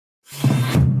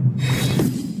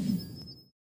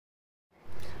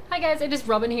Hi guys, it is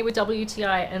Robin here with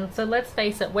WTI, and so let's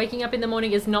face it, waking up in the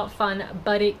morning is not fun,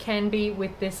 but it can be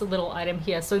with this little item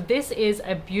here. So this is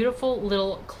a beautiful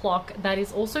little clock that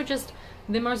is also just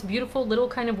the most beautiful little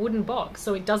kind of wooden box,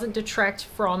 so it doesn't detract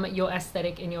from your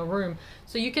aesthetic in your room.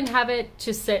 So you can have it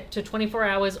to set to 24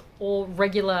 hours or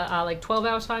regular like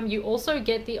 12-hour time. You also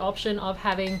get the option of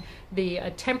having the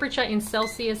temperature in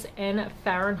Celsius and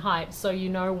Fahrenheit, so you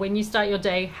know when you start your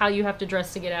day how you have to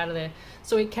dress to get out of there.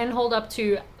 So it can hold up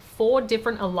to 4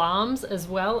 different alarms as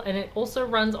well, and it also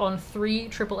runs on 3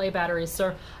 AAA batteries.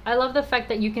 So I love the fact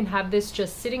that you can have this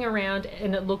just sitting around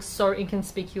and it looks so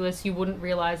inconspicuous you wouldn't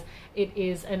realize it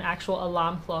is an actual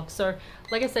alarm clock. So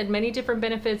like I said, many different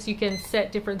benefits. You can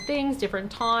set different things,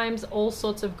 different times, all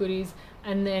sorts of goodies,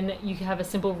 and then you have a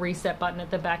simple reset button at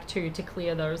the back too to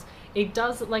clear those. It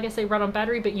does, like I say, run on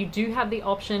battery, but you do have the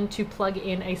option to plug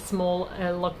in a small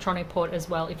electronic port as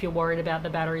well if you're worried about the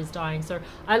batteries dying. So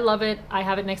I love it. I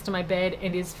have it next to my bed.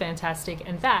 It is fantastic,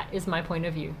 and that is my point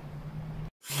of view.